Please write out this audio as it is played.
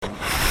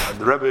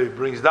the Rebbe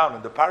brings down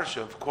in the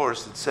Parsha, of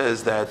course, it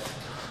says that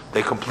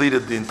they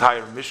completed the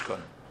entire Mishkan.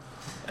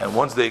 And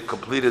once they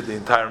completed the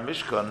entire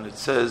Mishkan, it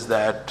says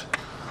that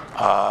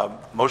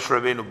Moshe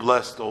Rabbeinu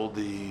blessed all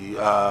the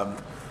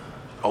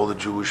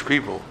Jewish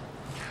people.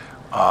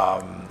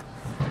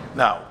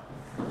 Now,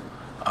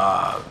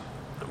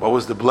 what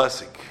was the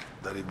blessing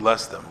that he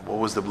blessed them? What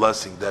was the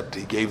blessing that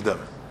he gave them?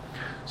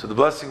 So the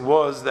blessing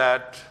was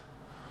that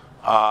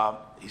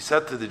he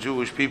said to the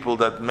Jewish people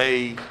that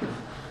may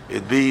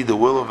it be the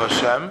will of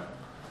Hashem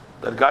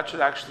that God should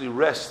actually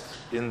rest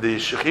in the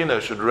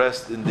Shekhinah, should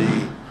rest in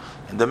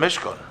the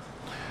Mishkan.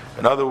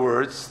 In other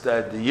words,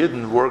 that the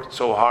Yidden worked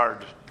so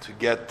hard to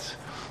get,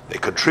 they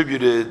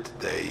contributed,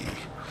 they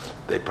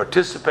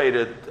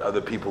participated,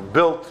 other people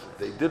built,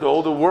 they did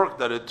all the work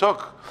that it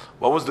took.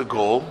 What was the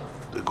goal?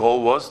 The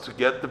goal was to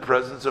get the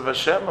presence of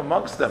Hashem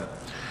amongst them.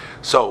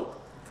 So,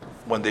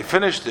 when they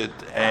finished it,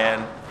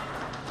 and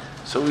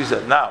so he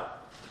said, now,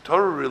 the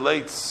Torah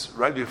relates,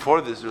 right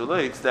before this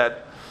relates,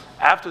 that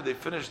after they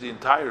finished the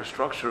entire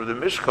structure of the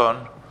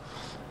Mishkan,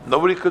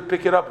 nobody could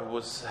pick it up. It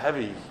was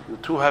heavy,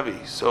 too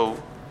heavy.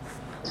 So,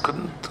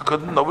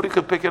 nobody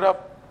could pick it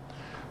up.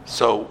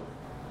 So,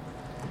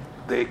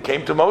 they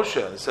came to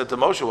Moshe and said to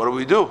Moshe, what do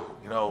we do?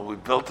 We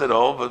built it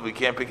all, but we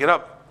can't pick it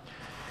up.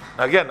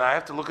 Now again, I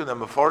have to look at the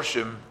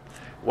Mefarshim.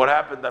 What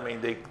happened?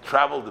 They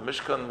traveled. The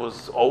Mishkan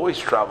was always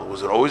traveled.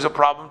 Was it always a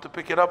problem to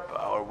pick it up?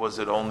 Or was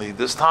it only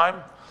this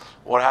time?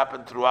 What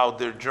happened throughout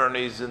their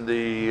journeys in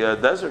the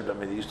desert?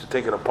 They used to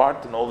take it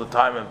apart and all the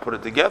time and put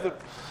it together.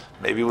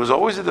 Maybe it was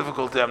always a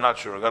difficulty. I'm not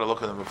sure. I got to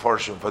look at the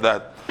Mefarshim for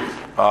that.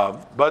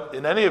 But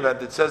in any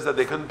event, it says that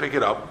they couldn't pick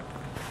it up.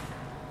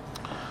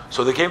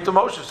 So they came to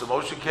Moshe. So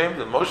Moshe came,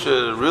 and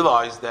Moshe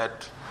realized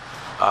that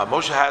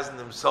Moshe hasn't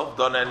himself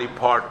done any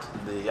part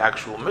in the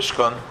actual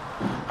Mishkan.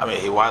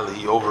 While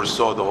he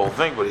oversaw the whole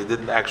thing, but he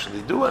didn't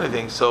actually do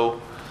anything.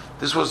 So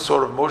this was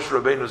sort of Moshe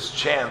Rabbeinu's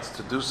chance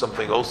to do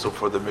something also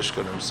for the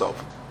Mishkan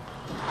himself.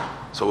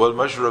 So what did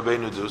Moshe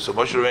Rabbeinu do? So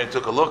Moshe Rabbeinu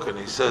took a look and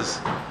he says,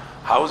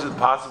 how is it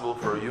possible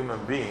for a human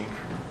being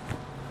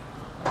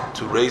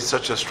to raise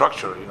such a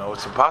structure?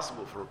 It's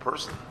impossible for a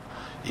person.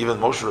 Even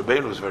Moshe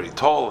Rabbeinu was very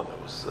tall and it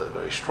was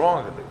very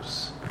strong and it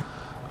was,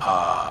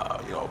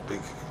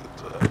 big.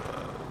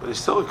 But he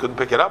couldn't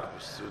pick it up. It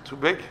was too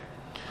big.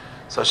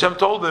 So Hashem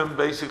told him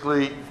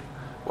basically,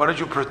 why don't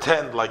you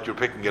pretend like you're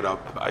picking it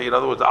up? In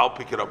other words, I'll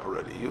pick it up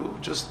already. You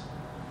just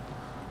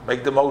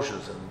make the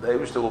motions and the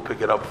Eibishter will pick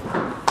it up.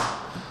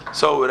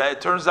 So it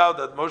turns out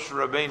that Moshe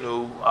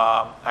Rabbeinu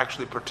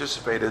actually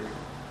participated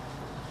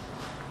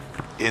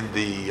in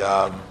the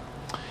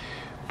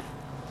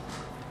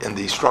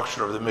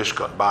structure of the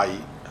Mishkan by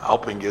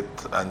helping it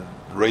and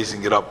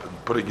raising it up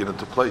and putting it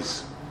into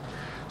place.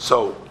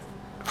 So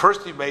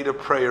first he made a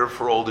prayer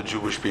for all the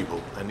Jewish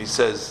people, and he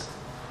says,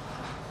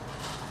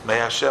 may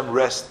Hashem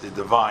rest the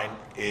divine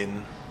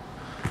in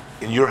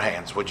your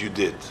hands, what you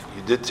did.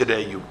 You did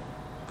today, you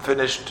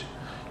finished,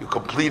 you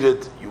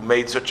completed, you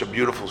made such a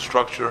beautiful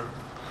structure.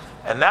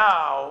 And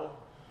now,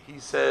 he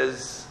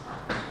says,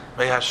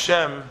 may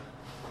Hashem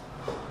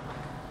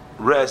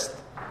rest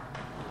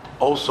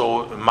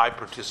also in my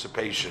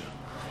participation,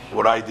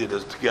 what I did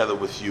is together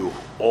with you,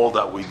 all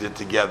that we did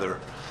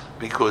together,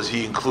 because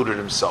he included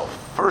himself.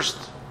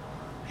 First,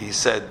 he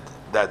said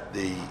that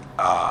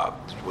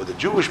what the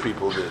Jewish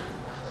people did,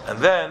 and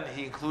then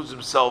he includes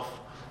himself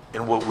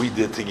in what we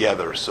did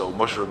together. So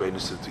Moshe Rabbeinu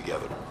stood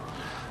together.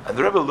 And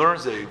the Rebbe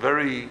learns a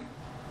very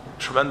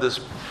tremendous,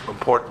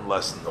 important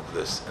lesson of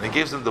this, and he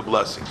gives them the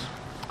blessings.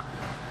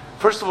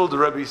 First of all, the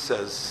Rebbe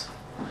says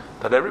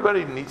that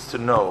everybody needs to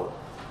know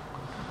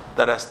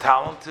that as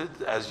talented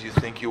as you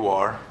think you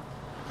are,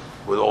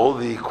 with all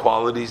the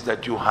qualities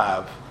that you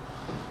have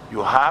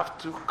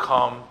to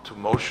come to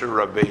Moshe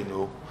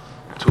Rabbeinu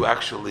to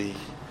actually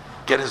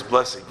get his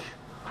blessing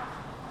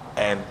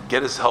and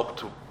get his help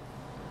to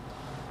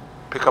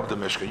pick up the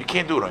Mishkan. You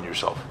can't do it on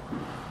yourself.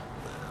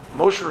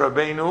 Moshe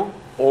Rabbeinu,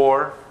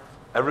 or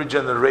every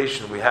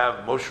generation we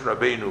have Moshe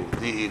Rabbeinu,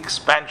 the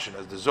expansion,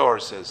 as the Zohar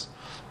says,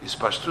 is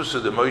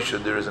Pashtusa de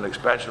Moshe, there is an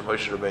expansion of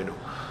Moshe Rabbeinu.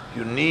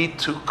 You need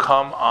to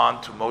come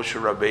on to Moshe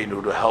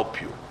Rabbeinu to help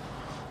you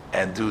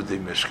and do the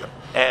Mishkan.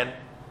 And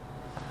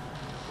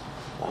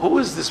who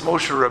is this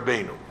Moshe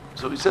Rabbeinu?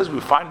 So he says,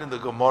 we find in the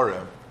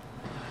Gemara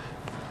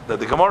that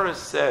the Gemara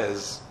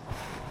says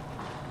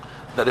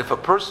that if a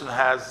person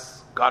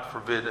has, God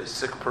forbid, a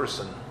sick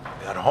person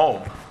at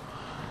home,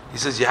 he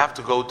says you have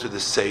to go to the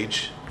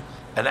sage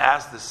and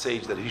ask the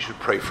sage that he should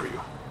pray for you.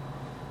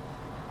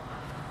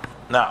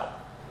 Now,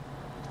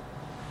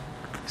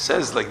 he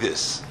says like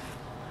this,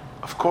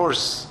 of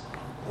course,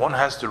 one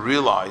has to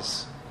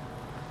realize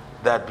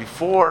that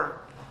before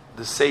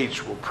the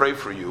sage will pray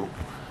for you,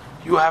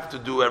 you have to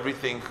do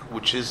everything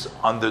which is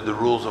under the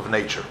rules of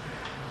nature.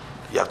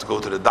 You have to go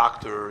to the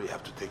doctor, you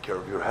have to take care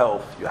of your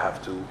health, you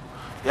have to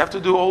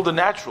do all the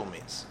natural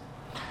means.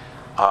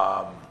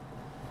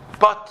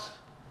 But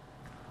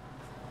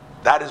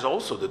that is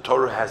also, the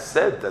Torah has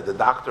said that the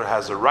doctor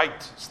has a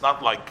right. It's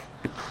not like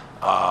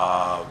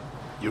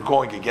you're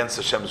going against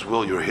Hashem's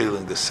will, you're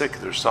healing the sick.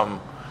 There's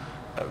some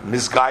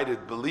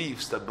misguided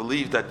beliefs that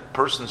believe that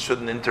persons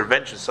shouldn't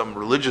intervention. Some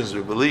religions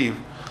believe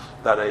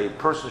that a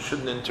person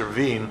shouldn't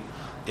intervene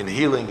in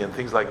healing and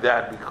things like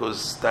that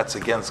because that's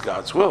against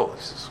God's will.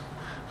 He says,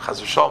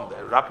 Chas v'shalom,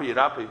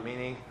 rapi,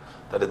 meaning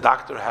that a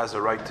doctor has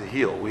a right to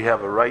heal. We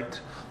have a right,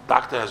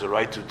 doctor has a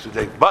right to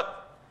take.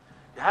 But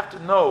you have to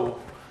know,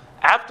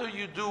 after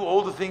you do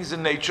all the things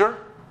in nature,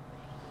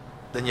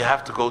 then you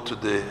have to go to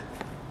the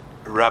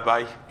rabbi,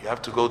 you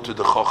have to go to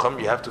the chacham,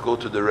 you have to go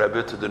to the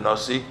rebbe, to the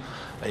nasi,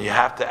 and you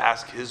have to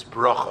ask his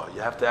bracha,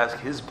 you have to ask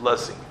his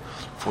blessing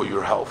for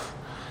your health.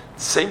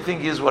 The same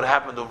thing is what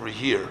happened over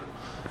here.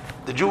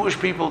 The Jewish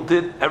people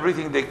did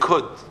everything they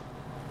could.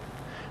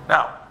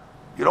 Now,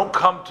 you don't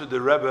come to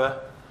the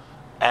rebbe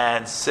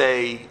and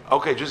say,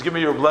 okay, just give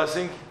me your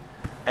blessing,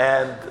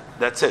 and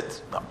that's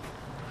it. No.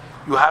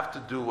 You have to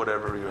do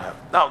whatever you have.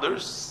 Now,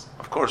 there's,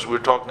 of course, we're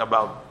talking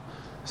about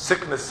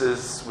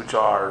sicknesses which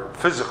are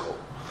physical,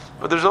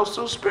 but there's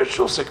also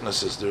spiritual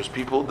sicknesses. There's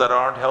people that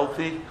aren't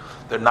healthy,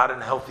 they're not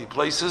in healthy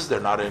places, they're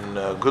not in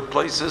good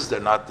places, they're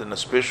not in a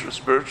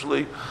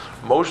spiritually,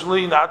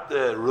 emotionally, not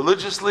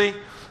religiously,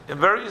 in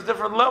various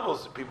different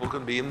levels. People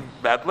can be in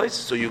bad places.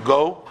 So you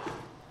go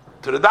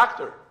to the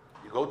doctor,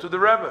 you go to the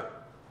rebbe.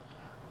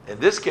 In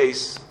this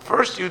case,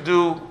 first you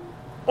do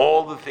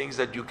all the things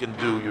that you can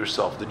do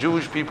yourself. The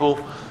Jewish people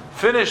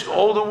finished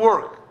all the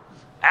work.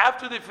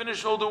 After they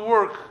finished all the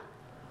work,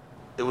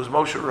 it was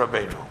Moshe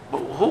Rabbeinu. But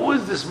who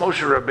is this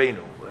Moshe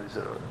Rabbeinu?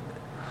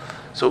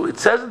 So it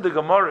says in the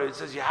Gemara, it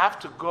says you have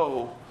to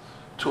go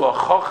to a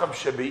Chacham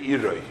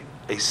Shebe'iroi,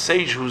 a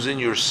sage who's in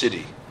your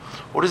city.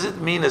 What does it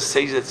mean, a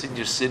sage that's in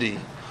your city?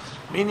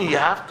 Meaning you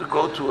have to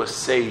go to a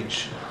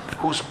sage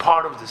who's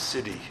part of the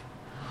city,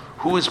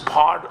 who is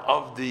part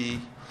of the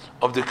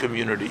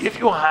community. If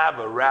you have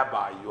a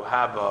rabbi, you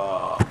have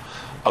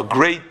a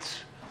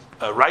great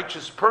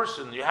righteous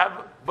person,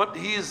 but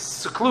he is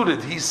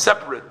secluded, he's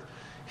separate.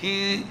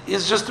 He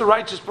is just a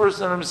righteous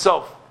person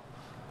himself.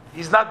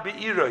 He's not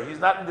be'ira, he's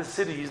not in the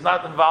city, he's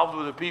not involved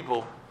with the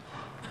people.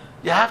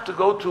 You have to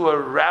go to a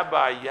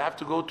rabbi, you have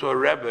to go to a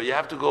rebbe, you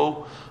have to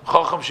go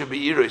Chacham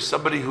Shebe'iroi,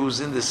 somebody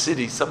who's in the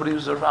city, somebody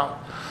who's around.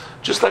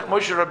 Just like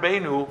Moshe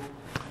Rabbeinu,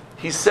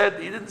 he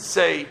didn't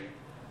say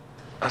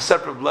a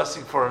separate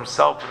blessing for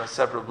himself and a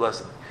separate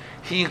blessing.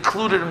 He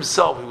included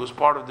himself, he was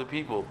part of the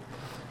people.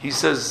 He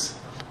says,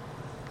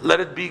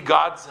 let it be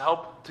God's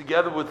help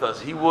together with us.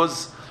 He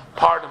was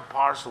part and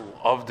parcel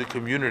of the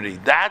community.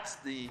 That's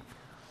the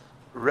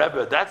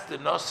Rebbe, that's the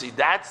Nasi,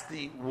 that's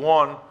the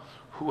one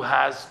who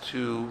has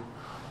to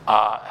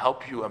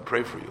help you and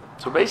pray for you.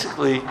 So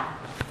basically,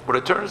 what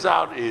it turns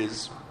out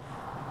is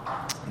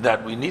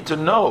that we need to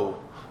know,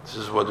 this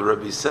is what the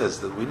Rebbe says,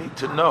 that we need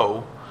to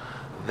know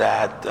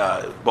that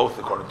both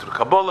according to the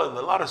Kabbalah and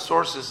a lot of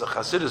sources of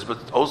Hasidus,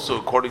 but also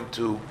according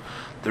to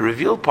the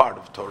revealed part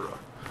of Torah,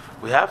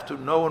 we have to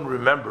know and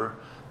remember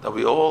that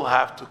we all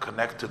have to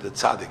connect to the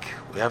tzaddik.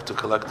 We have to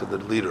connect to the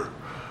leader.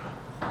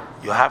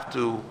 You have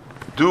to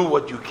do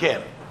what you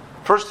can.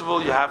 First of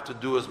all, you have to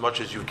do as much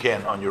as you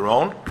can on your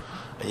own,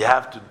 and you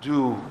have to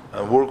do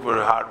and work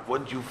very hard.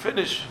 When you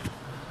finish,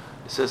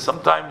 it says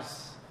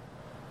sometimes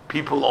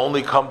people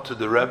only come to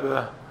the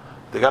Rebbe,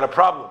 they got a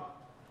problem.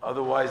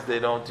 Otherwise they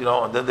don't,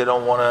 and then they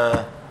don't want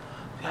to.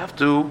 You have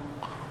to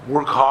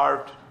work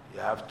hard, you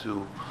have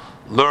to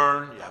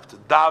learn, you have to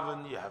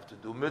daven, you have to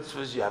do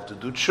mitzvahs, you have to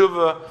do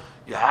tshuva,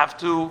 you have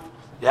to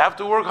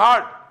work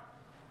hard.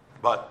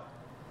 But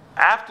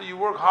after you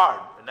work hard,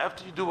 and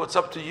after you do what's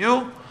up to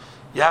you,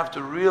 you have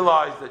to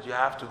realize that you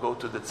have to go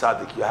to the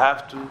tzaddik. You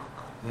have to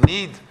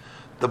need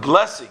the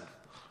blessing.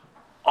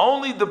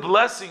 Only the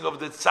blessing of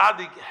the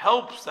tzaddik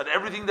helps that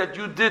everything that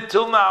you did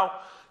till now,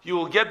 you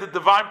will get the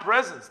divine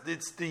presence.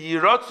 It's the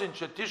Yiratzin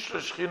Shetishra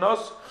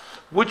Shchinos,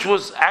 which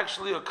was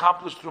actually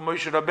accomplished through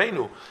Moshe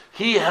Rabbeinu.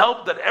 He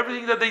helped that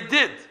everything that they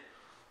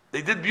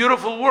did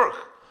beautiful work.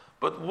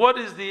 But what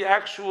is the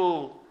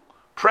actual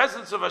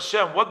presence of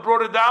Hashem? What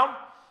brought it down?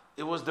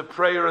 It was the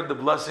prayer and the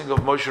blessing of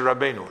Moshe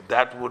Rabbeinu.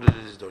 That's what it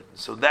is doing.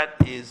 So that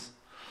is,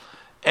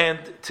 and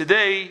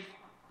today,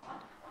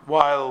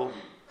 while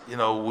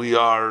we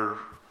are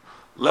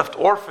left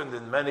orphaned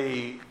in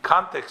many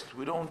contexts,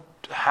 we don't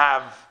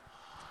have,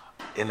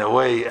 in a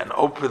way, an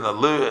open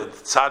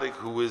tzaddik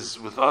who is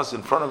with us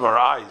in front of our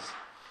eyes,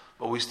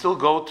 but we still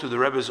go to the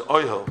Rebbe's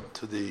oihel,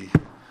 to the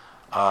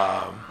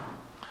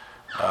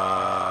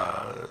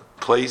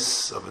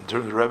place of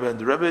interring the Rebbe, and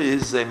the Rebbe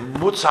is a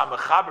mutzah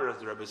mechaber,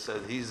 as the Rebbe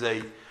says. He's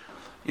a,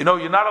 you're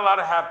not allowed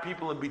to have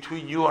people in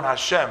between you and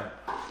Hashem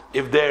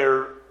if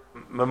they're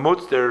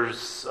mamutz,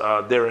 there's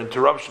their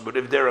interruption, but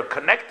if they're a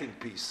connecting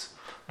piece,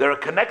 they're a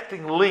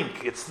connecting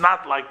link. It's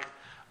not like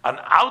an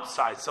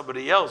outside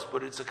somebody else,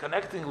 but it's a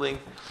connecting link.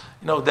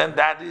 Then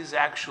that is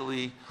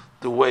actually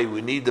the way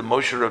we need the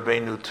Moshe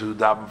Rabbeinu to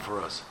daven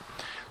for us.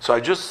 So I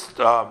just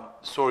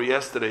saw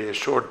yesterday a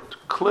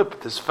short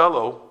clip. This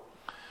fellow,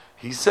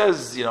 he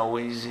says, he's not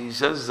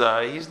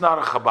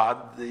a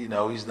Chabad,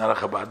 he's not a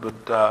Chabad,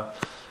 but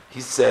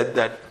he said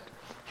that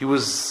he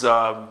was,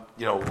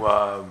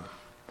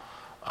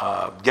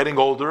 getting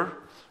older,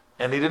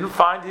 and he didn't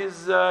find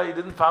his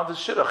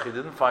shidduch. He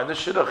didn't find the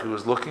shidduch. He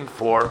was looking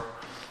for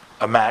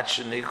a match,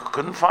 and he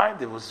couldn't find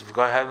it. He was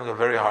having a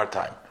very hard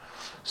time.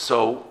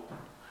 So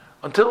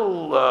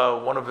until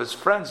one of his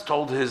friends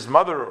told his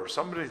mother, or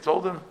somebody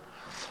told him,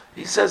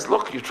 he says,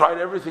 "Look, you tried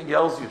everything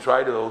else. You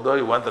tried, although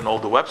you went on all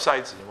the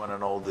websites and you went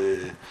on all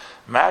the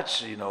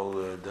match.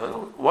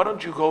 Why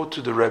don't you go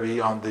to the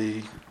Rebbe on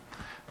the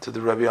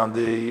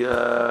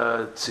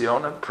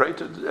Tzion and pray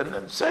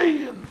and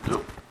say and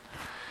do?"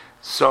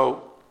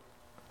 So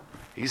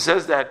he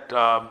says that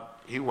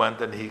he went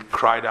and he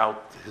cried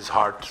out his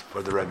heart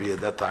for the Rebbe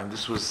at that time.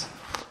 This was,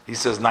 he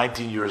says,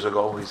 19 years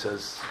ago. He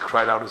says,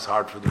 cried out his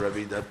heart for the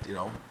Rebbe, that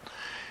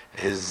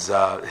his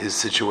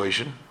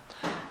situation.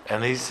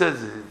 And he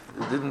says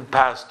it didn't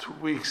pass 2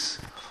 weeks.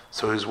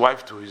 So his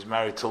wife, who he's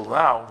married till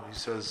now, he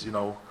says,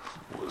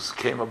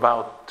 came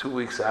about 2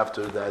 weeks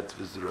after that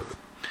was the Rebbe.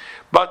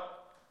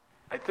 But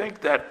I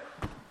think that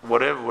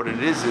what it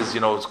is,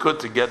 it's good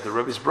to get the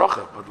Rebbe's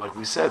bracha. But like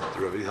we said, the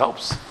Rebbe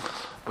helps.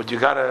 But you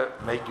got to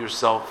make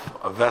yourself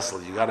a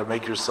vessel. You got to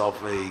make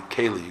yourself a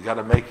keli. You got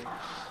to make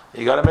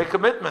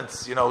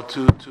commitments,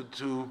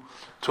 to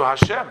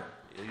Hashem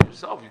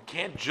yourself. You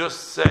can't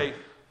just say,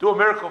 "Do a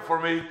miracle for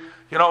me,"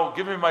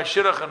 give me my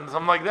shidduch and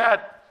something like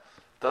that.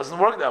 It doesn't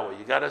work that way.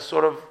 You got to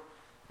sort of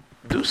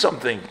do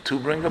something to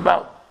bring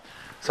about.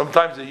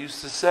 Sometimes they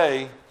used to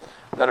say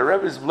that a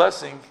Rebbe's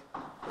blessing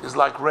is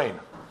like rain.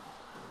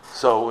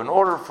 So in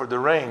order for the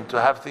rain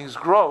to have things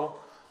grow,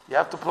 you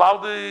have to plow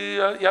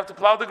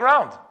the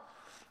ground.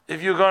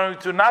 If you're going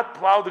to not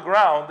plow the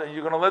ground and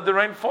you're going to let the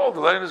rain fall,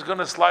 the rain is going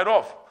to slide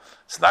off.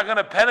 It's not going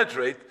to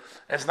penetrate,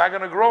 and it's not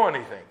going to grow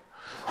anything.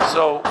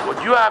 So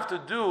what you have to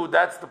do,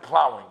 that's the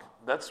plowing.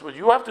 That's what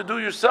you have to do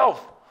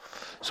yourself.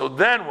 So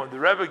then when the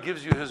Rebbe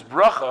gives you his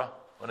bracha,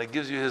 when he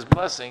gives you his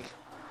blessing,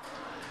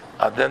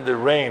 then the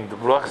rain, the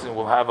blessing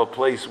will have a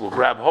place, will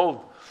grab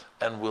hold,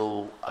 and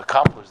will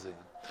accomplish things.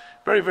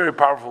 Very, very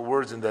powerful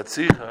words in that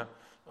sikha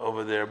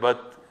over there,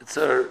 but it's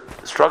an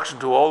instruction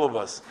to all of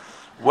us.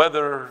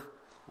 Whether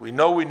we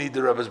know we need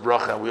the Rebbe's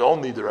bracha, we all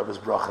need the Rebbe's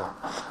bracha.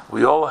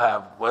 We all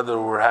have, whether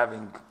we're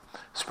having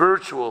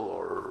spiritual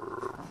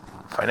or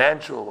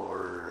financial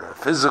or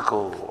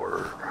physical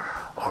or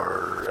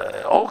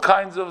all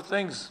kinds of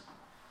things.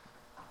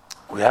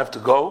 We have to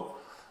go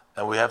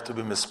and we have to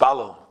be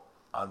mispalel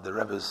on the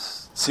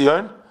Rebbe's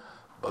Tzion,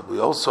 but we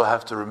also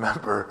have to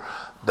remember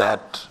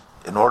that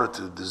in order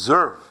to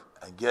deserve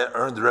and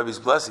earn the Rebbe's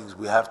blessings,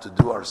 we have to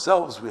do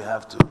ourselves. We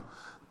have to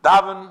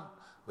daven,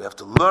 we have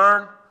to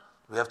learn,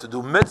 we have to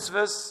do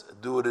mitzvahs,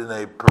 do it in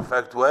a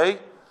perfect way,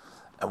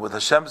 and with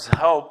Hashem's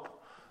help,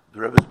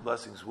 the Rebbe's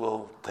blessings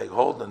will take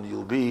hold, and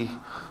you'll be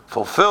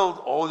fulfilled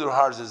all your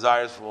heart's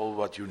desires for all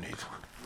what you need.